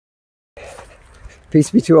Peace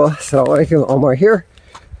be to all. Assalamualaikum. Omar here.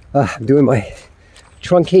 I'm doing my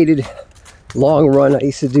truncated long run. I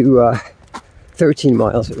used to do 13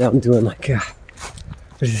 miles, but now I'm doing like, I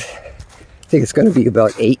think it's going to be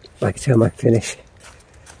about 8 by the time I finish.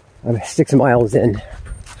 I'm 6 miles in,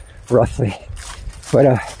 roughly.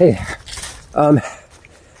 But hey, I'd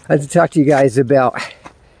like to talk to you guys about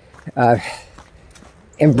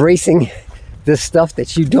embracing the stuff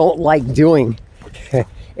that you don't like doing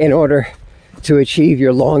in order to achieve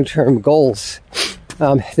your long-term goals.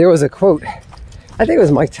 There was a quote, I think it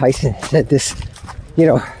was Mike Tyson, said this, you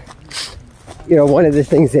know, one of the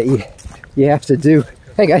things that you have to do,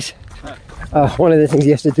 hey guys, one of the things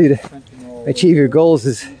you have to do to achieve your goals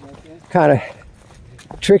is kind of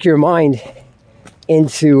trick your mind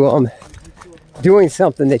into doing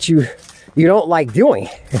something that you don't like doing.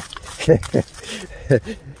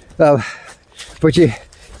 But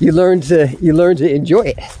you learn to enjoy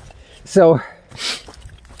it. So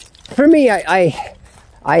for me, I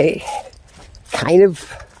kind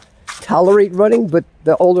of tolerate running, but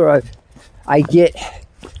the older I get,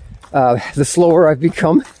 the slower I've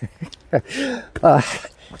become.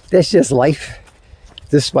 That's just life,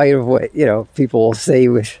 despite of what, you know, people will say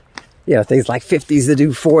with, you know, things like 50's the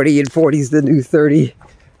new 40 and 40's the new 30.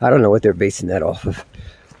 I don't know what they're basing that off of.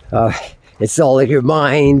 It's all in your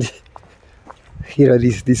mind. You know,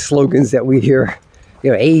 these slogans that we hear,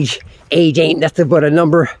 you know, age ain't nothing but a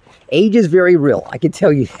number. Age is very real. I can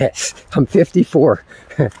tell you this. I'm 54.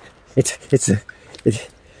 It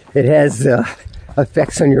has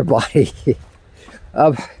effects on your body.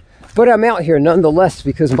 But I'm out here nonetheless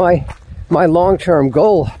because my long-term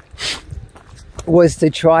goal was to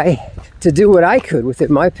try to do what I could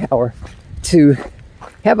within my power to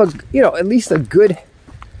have a, you know, at least a good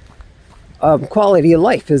quality of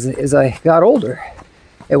life as I got older.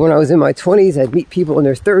 And when I was in my 20s, I'd meet people in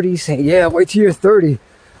their 30s saying, yeah, wait till you're 30.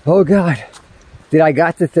 Oh God. Then I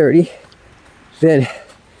got to 30. Then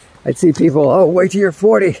I'd see people, oh, wait till you're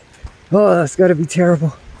 40. Oh, that's gotta be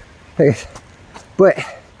terrible. But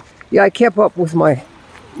yeah, I kept up with my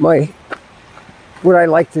what I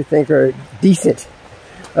like to think are decent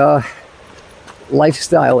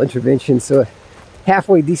lifestyle interventions. So a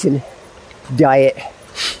halfway decent diet.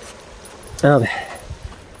 Hey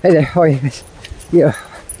there, how are you guys? You know,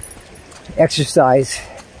 exercise,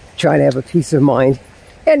 trying to have a peace of mind.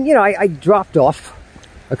 And, you know, I dropped off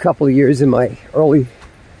a couple of years in my early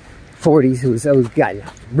 40s. I was got in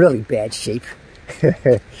really bad shape.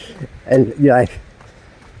 And, you know,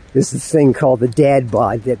 there's this thing called the dad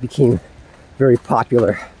bod that became very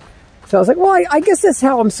popular. So I was like, well, I guess that's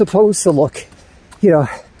how I'm supposed to look. You know,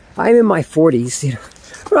 I'm in my 40s, you know.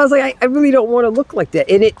 But I was like, I really don't want to look like that.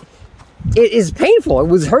 And it is painful. It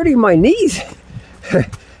was hurting my knees.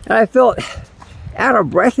 And I felt out of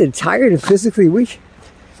breath and tired and physically weak.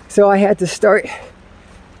 So I had to start,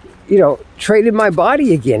 you know, training my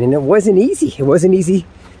body again. And it wasn't easy. It wasn't easy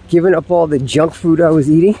giving up all the junk food I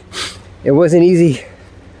was eating. It wasn't easy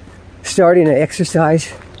starting an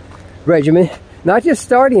exercise regimen. Not just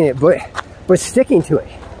starting it, but sticking to it.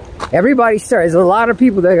 Everybody starts. There's a lot of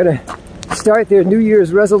people that are going to start their New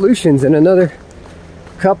Year's resolutions in another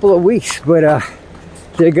couple of weeks, but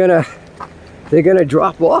they're gonna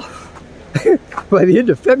drop off by the end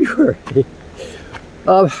of February.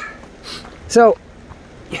 So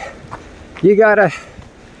you gotta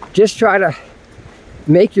just try to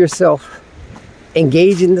make yourself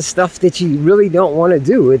engage in the stuff that you really don't want to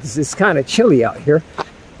do. It's kind of chilly out here.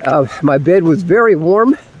 My bed was very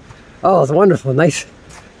warm. Oh, it's wonderful, nice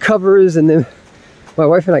covers, and then my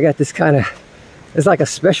wife and I got this kind of, it's like a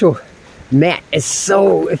special mat. It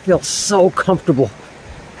feels so comfortable.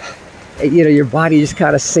 You know, your body just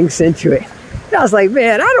kind of sinks into it. And I was like,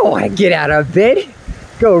 man, I don't want to get out of bed,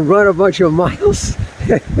 go run a bunch of miles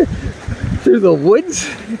through the woods.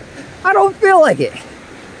 I don't feel like it.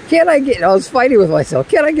 I was fighting with myself.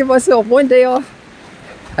 Can't I give myself one day off?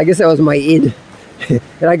 I guess that was my id.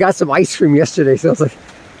 And I got some ice cream yesterday, so I was like,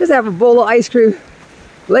 just have a bowl of ice cream,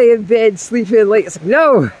 lay in bed, sleep in late. It's like,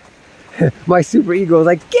 no. My super ego was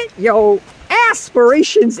like, get your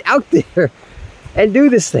aspirations out there and do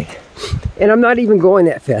this thing. And I'm not even going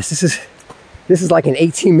that fast. This is like an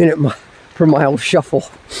 18-minute per mile shuffle.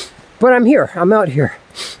 But I'm here. I'm out here.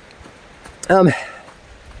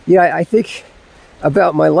 Yeah, I think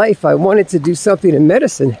about my life. I wanted to do something in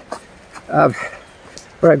medicine.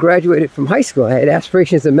 When I graduated from high school, I had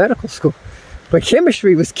aspirations in medical school. But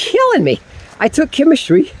chemistry was killing me. I took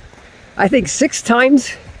chemistry, I think 6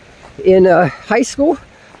 times in high school.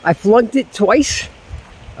 I flunked it twice.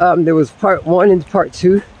 There was part 1 and part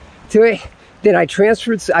 2 to it. Then I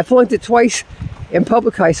transferred. I flunked it twice in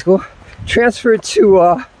public high school. transferred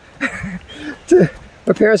to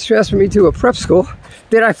my parents transferred me to a prep school.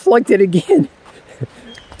 Then I flunked it again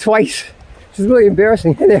twice. This is really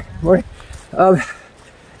embarrassing. Hey there, morning. And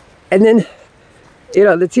then, you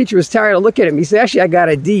know, the teacher was tired of looking at me. He said, actually, I got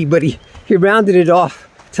a D, but he rounded it off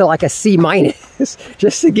to like a C-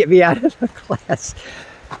 just to get me out of the class.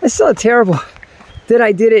 It's so terrible. Then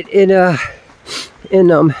I did it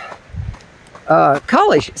in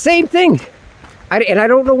college. Same thing. And I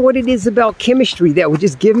don't know what it is about chemistry that would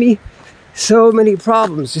just give me so many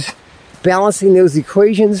problems. Just balancing those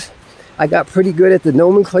equations. I got pretty good at the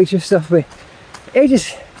nomenclature stuff, but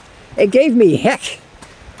it gave me heck.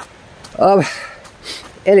 And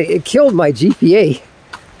it killed my GPA.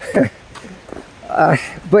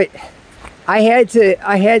 But I had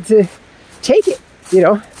to take it, you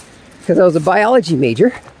know, because I was a biology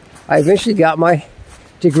major. I eventually got my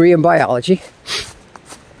degree in biology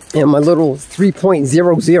and my little 3.00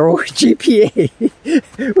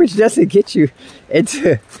 GPA, which doesn't get you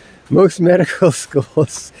into most medical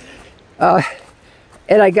schools. And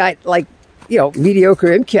I got, like, you know, mediocre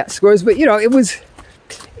MCAT scores, but, you know, it was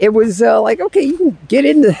like, okay, you can get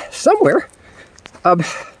into somewhere.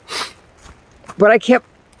 But I kept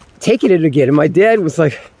taking it again, and my dad was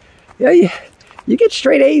like, yeah, you get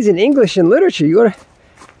straight A's in English and literature.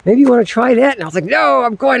 Maybe you want to try that? And I was like, no,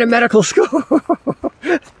 I'm going to medical school.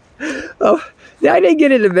 Oh, I didn't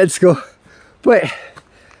get into med school, but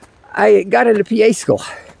I got into PA school,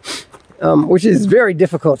 which is very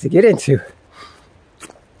difficult to get into,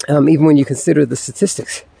 even when you consider the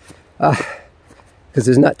statistics, because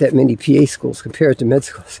there's not that many PA schools compared to med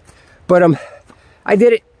schools. But I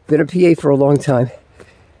did it. Been a PA for a long time,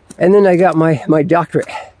 and then I got my doctorate.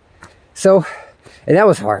 So, and that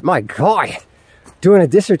was hard. My God, doing a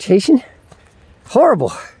dissertation,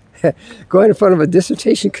 horrible. Going in front of a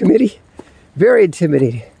dissertation committee, very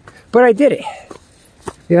intimidating. But I did it.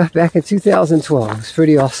 Yeah, back in 2012. It was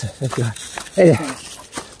pretty awesome. Thank God. Hey there.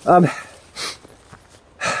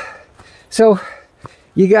 So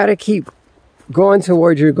you got to keep going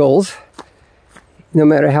towards your goals, no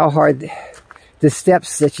matter how hard the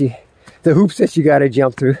steps that the hoops that you got to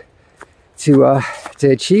jump through to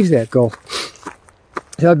achieve that goal.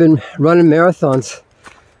 So I've been running marathons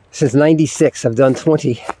since '96. I've done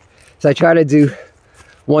 20. So I try to do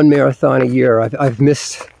one marathon a year. I've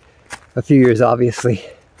missed a few years, obviously,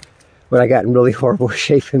 when I got in really horrible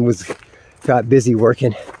shape and got busy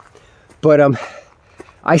working. But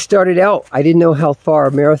I started out, I didn't know how far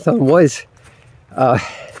a marathon was.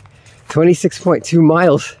 26.2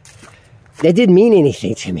 miles. That didn't mean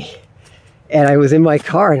anything to me. And I was in my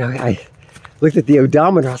car and I looked at the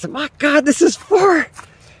odometer. I was like, my God, this is far.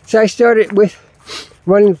 So I started with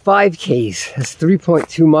running 5Ks. That's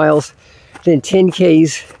 3.2 miles. Then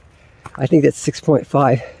 10Ks. I think that's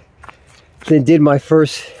 6.5. Then did my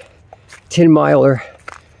first 10-miler,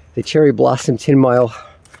 the Cherry Blossom 10-mile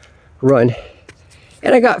run.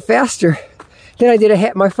 And I got faster. Then I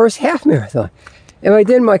did my first half marathon.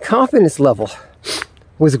 And my confidence level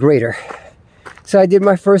was greater. So I did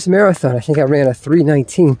my first marathon. I think I ran a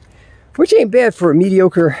 3:19, which ain't bad for a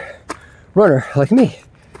mediocre runner like me.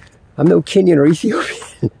 I'm no Kenyan or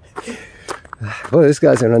Ethiopian. Well, this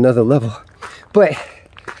guy's on another level. But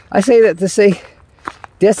I say that to say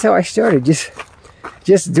that's how I started. Just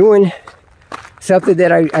doing something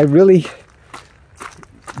that I really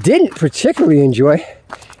didn't particularly enjoy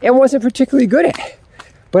and wasn't particularly good at.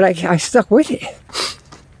 But I stuck with it.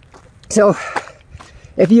 So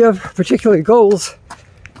if you have particular goals,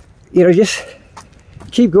 you know, just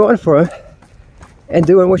keep going for them and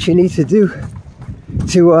doing what you need to do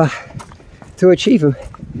to achieve them,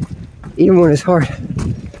 even when it's hard.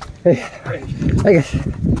 Hey, I guess.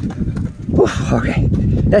 Okay,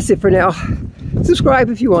 that's it for now. Subscribe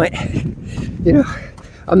if you want. You know,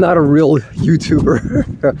 I'm not a real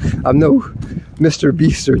YouTuber. I'm no Mr.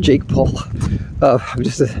 Beast or Jake Paul. I'm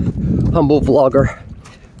just a humble vlogger.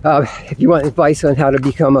 If you want advice on how to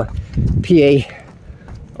become a PA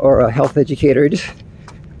or a health educator, just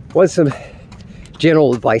want some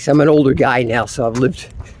general advice. I'm an older guy now, so I've lived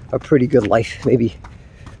a pretty good life. Maybe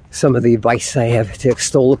some of the advice I have to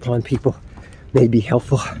extol upon people may be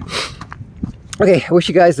helpful. Okay, I wish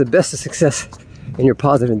you guys the best of success in your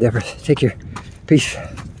positive endeavors. Take care. Peace.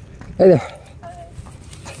 Hey there.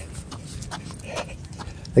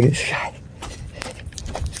 Look at this guy.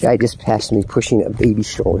 This guy just passed me pushing a baby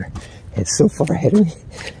stroller. It's so far ahead of me.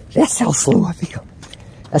 That's how slow I feel.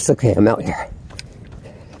 That's okay, I'm out here.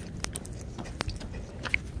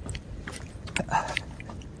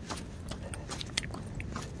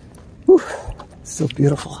 Whew, so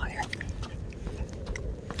beautiful.